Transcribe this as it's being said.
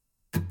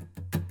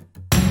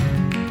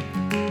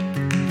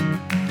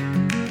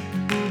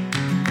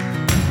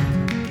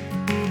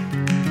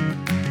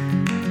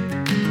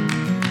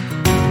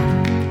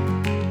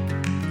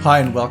Hi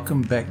and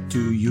welcome back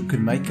to You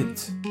Can Make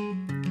It.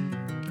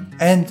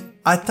 And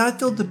I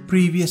titled the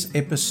previous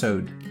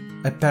episode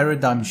A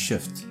Paradigm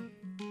Shift.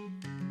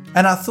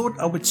 And I thought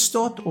I would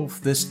start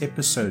off this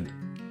episode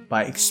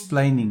by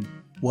explaining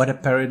what a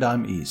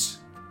paradigm is.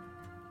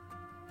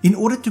 In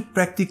order to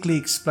practically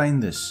explain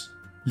this,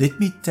 let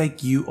me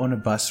take you on a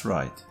bus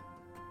ride.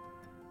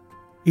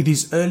 It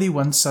is early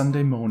one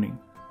Sunday morning.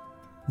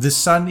 The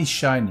sun is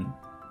shining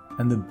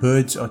and the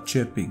birds are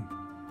chirping.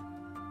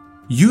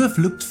 You have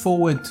looked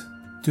forward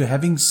to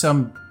having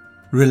some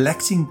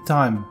relaxing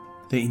time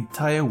the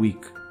entire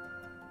week.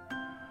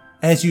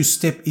 As you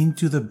step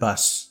into the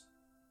bus,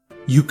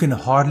 you can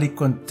hardly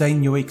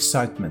contain your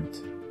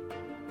excitement.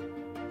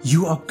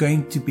 You are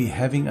going to be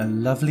having a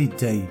lovely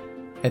day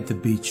at the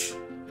beach.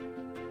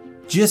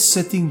 Just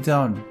sitting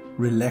down,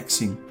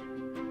 relaxing,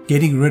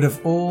 getting rid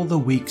of all the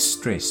week's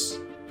stress.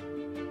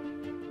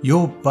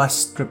 Your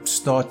bus trip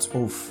starts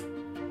off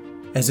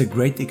as a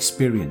great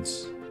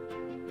experience.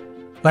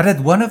 But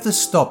at one of the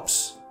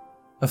stops,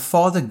 a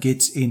father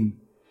gets in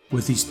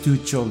with his two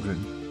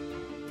children.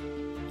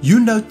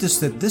 You notice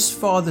that this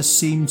father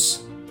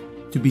seems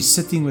to be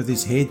sitting with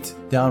his head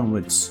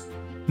downwards,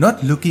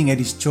 not looking at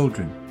his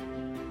children,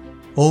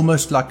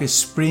 almost like a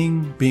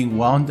spring being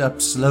wound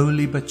up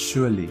slowly but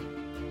surely.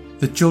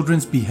 The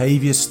children's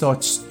behavior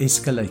starts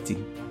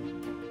escalating.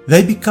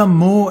 They become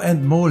more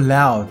and more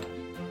loud,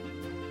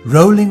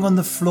 rolling on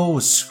the floor,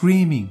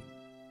 screaming.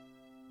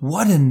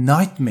 What a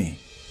nightmare!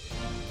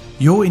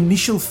 Your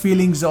initial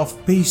feelings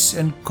of peace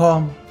and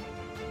calm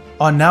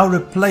are now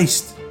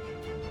replaced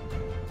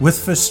with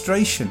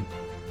frustration,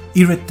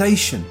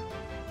 irritation.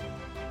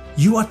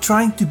 You are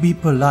trying to be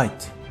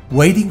polite,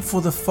 waiting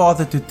for the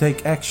father to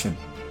take action.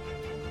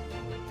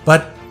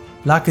 But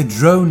like a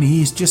drone,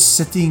 he is just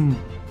sitting,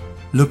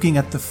 looking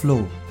at the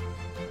floor.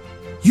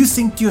 You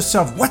think to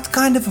yourself, what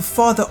kind of a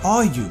father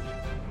are you?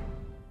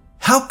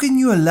 How can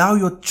you allow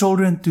your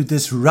children to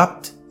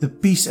disrupt the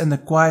peace and the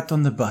quiet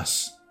on the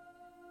bus?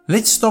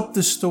 Let's stop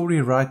the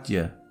story right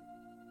here.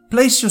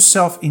 Place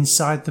yourself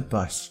inside the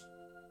bus.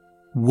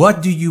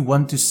 What do you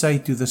want to say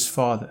to this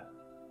father?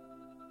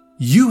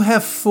 You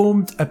have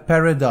formed a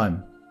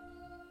paradigm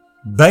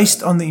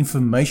based on the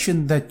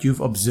information that you've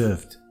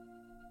observed.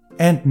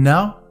 And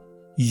now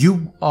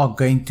you are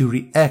going to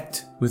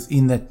react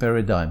within that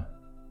paradigm.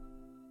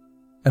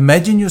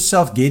 Imagine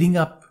yourself getting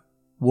up,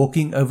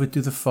 walking over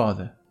to the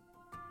father.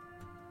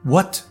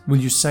 What will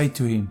you say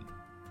to him?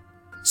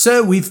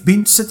 Sir, we've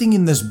been sitting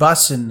in this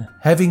bus and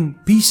having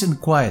peace and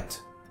quiet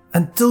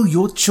until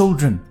your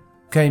children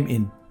came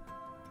in.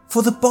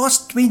 For the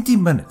past 20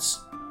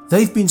 minutes,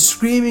 they've been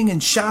screaming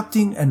and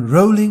shouting and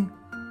rolling,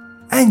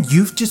 and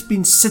you've just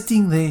been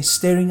sitting there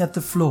staring at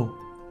the floor.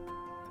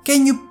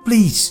 Can you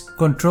please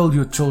control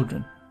your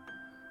children?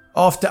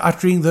 After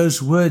uttering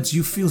those words,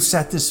 you feel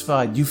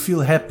satisfied, you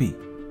feel happy.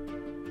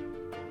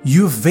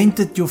 You've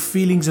vented your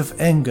feelings of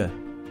anger.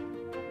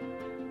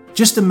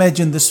 Just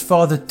imagine this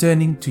father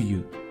turning to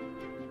you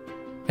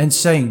and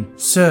saying,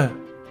 Sir,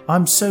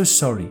 I'm so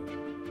sorry.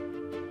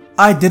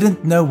 I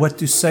didn't know what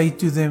to say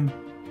to them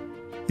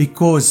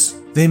because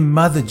their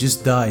mother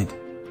just died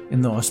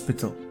in the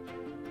hospital.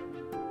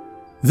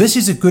 This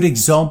is a good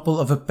example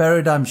of a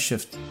paradigm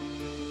shift,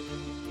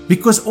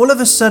 because all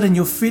of a sudden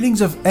your feelings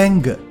of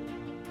anger,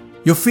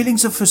 your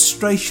feelings of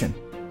frustration,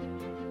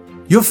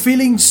 your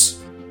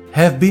feelings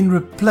have been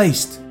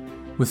replaced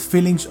with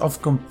feelings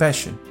of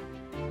compassion,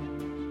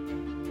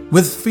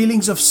 with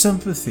feelings of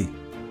sympathy,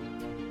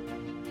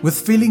 with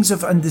feelings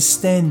of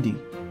understanding.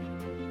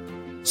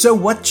 So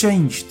what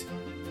changed?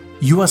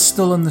 You are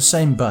still on the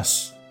same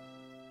bus.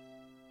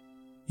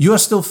 You are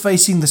still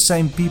facing the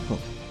same people.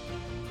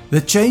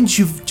 The change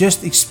you've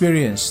just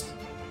experienced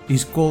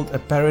is called a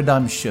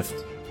paradigm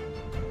shift.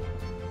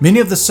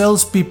 Many of the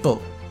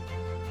salespeople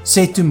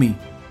said to me,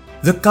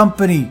 the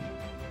company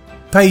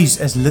pays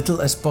as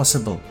little as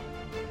possible.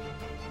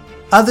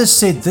 Others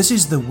said this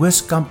is the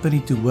worst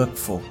company to work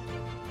for.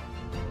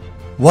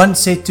 One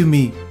said to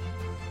me,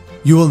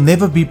 you will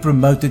never be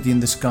promoted in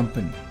this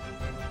company.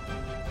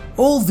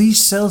 All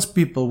these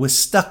salespeople were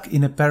stuck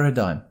in a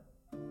paradigm.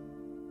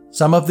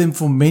 Some of them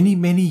for many,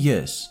 many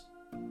years.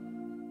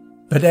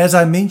 But as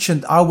I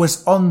mentioned, I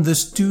was on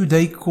this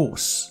 2-day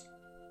course,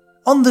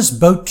 on this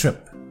boat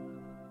trip,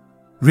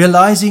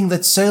 realizing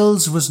that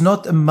sales was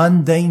not a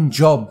mundane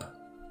job,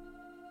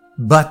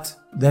 but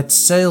that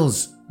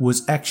sales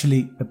was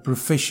actually a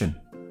profession.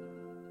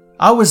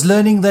 I was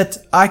learning that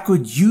I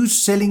could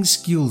use selling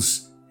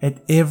skills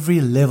at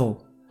every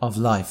level of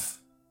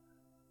life.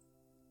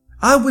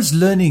 I was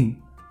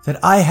learning that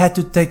I had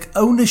to take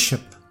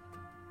ownership.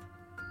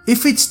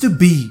 If it's to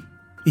be,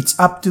 it's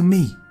up to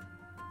me.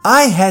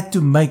 I had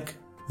to make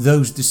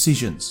those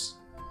decisions.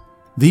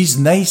 These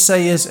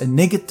naysayers and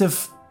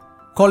negative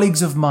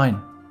colleagues of mine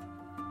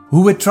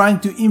who were trying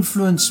to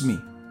influence me,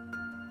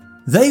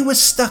 they were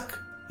stuck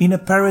in a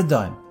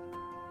paradigm.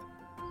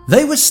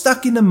 They were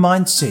stuck in a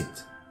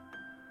mindset.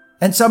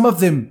 And some of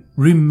them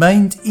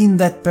remained in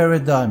that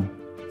paradigm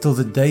till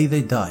the day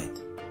they died.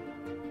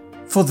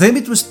 For them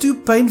it was too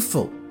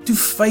painful to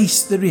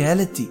face the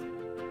reality.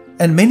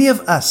 And many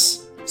of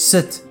us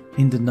sit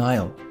in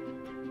denial.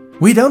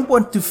 We don't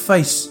want to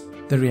face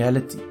the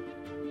reality.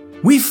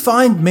 We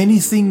find many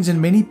things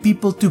and many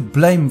people to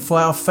blame for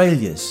our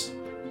failures.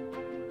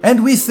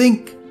 And we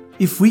think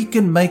if we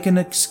can make an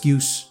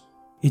excuse,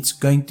 it's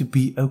going to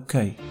be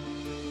okay.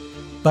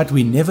 But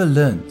we never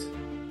learned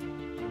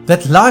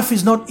that life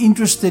is not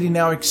interested in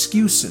our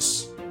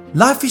excuses.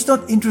 Life is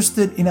not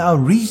interested in our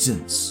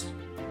reasons.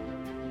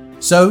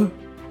 So,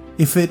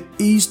 if it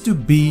is to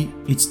be,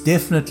 it's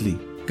definitely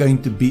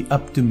going to be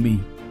up to me.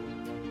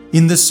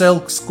 In the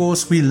sales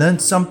course, we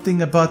learned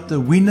something about the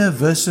winner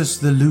versus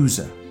the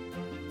loser.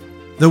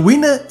 The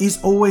winner is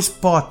always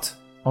part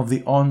of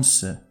the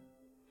answer.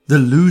 The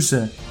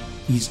loser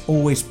is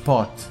always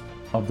part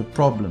of the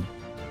problem.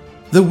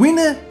 The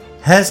winner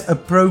has a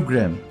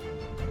program.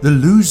 The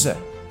loser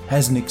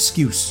has an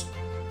excuse.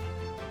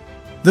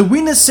 The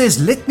winner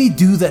says, "Let me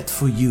do that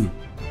for you."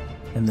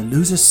 And the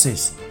loser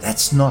says,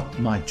 "That's not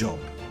my job."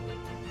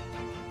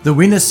 The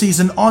winner sees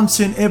an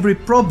answer in every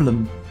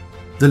problem.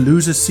 The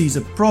loser sees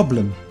a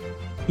problem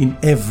in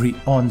every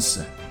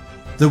answer.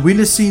 The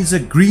winner sees a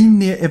green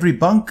near every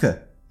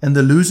bunker, and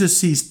the loser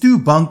sees 2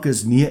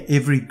 bunkers near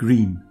every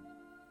green.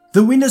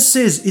 The winner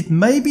says, "It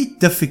may be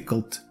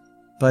difficult,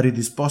 but it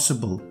is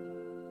possible."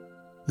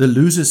 The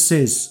loser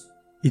says,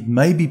 "It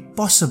may be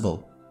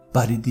possible,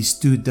 but it is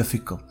too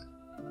difficult."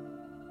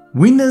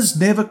 Winners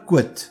never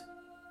quit,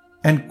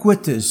 and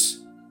quitters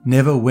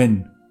never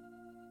win.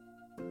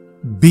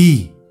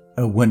 Be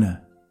a winner.